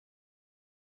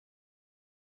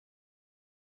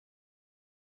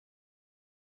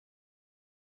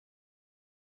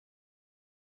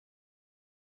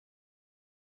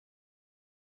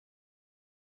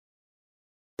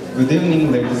Good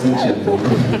evening, ladies and gentlemen.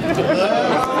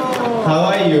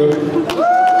 How are you?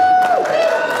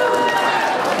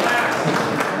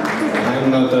 I'm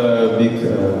not a big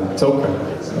talker,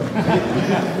 so.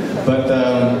 But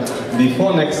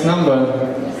before next number,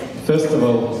 first of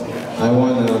all, I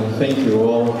want to thank you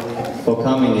all for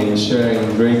coming and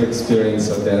sharing great experience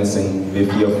of dancing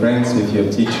with your friends, with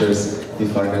your teachers,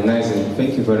 with organizing.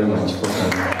 Thank you very much for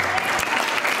coming.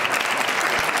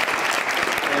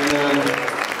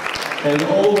 And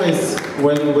always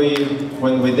when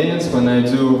we dance, when I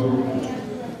do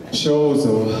shows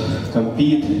or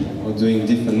compete or doing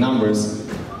different numbers,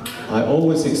 I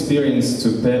always experience to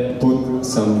put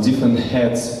some different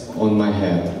hats on my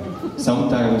head.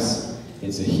 Sometimes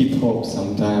it's a hip hop,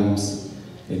 sometimes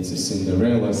it's a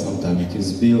Cinderella, sometimes it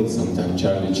is Bill, sometimes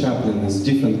Charlie Chaplin. There's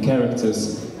different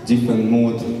characters, different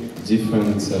mood,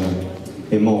 different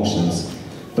emotions.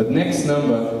 But next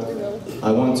number,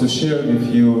 I want to share with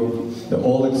you the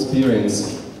whole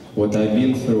experience, what I've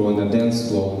been through on the dance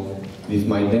floor with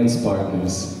my dance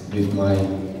partners, with my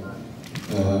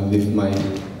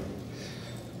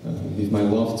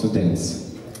love to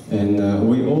dance. And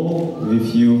we all,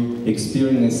 with you,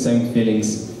 experience the same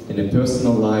feelings in a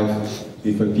personal life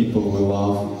with the people we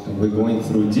love, and we're going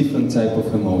through different type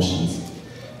of emotions.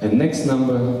 And next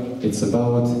number, it's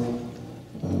about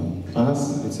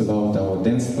us, it's about our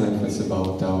dance life, it's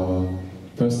about our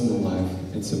personal life,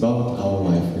 it's about our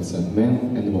life. It's a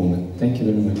man and a woman. Thank you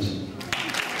very much.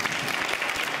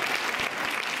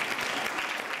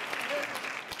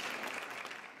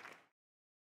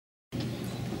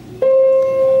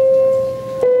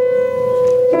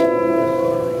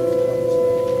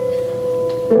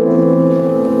 Thank you.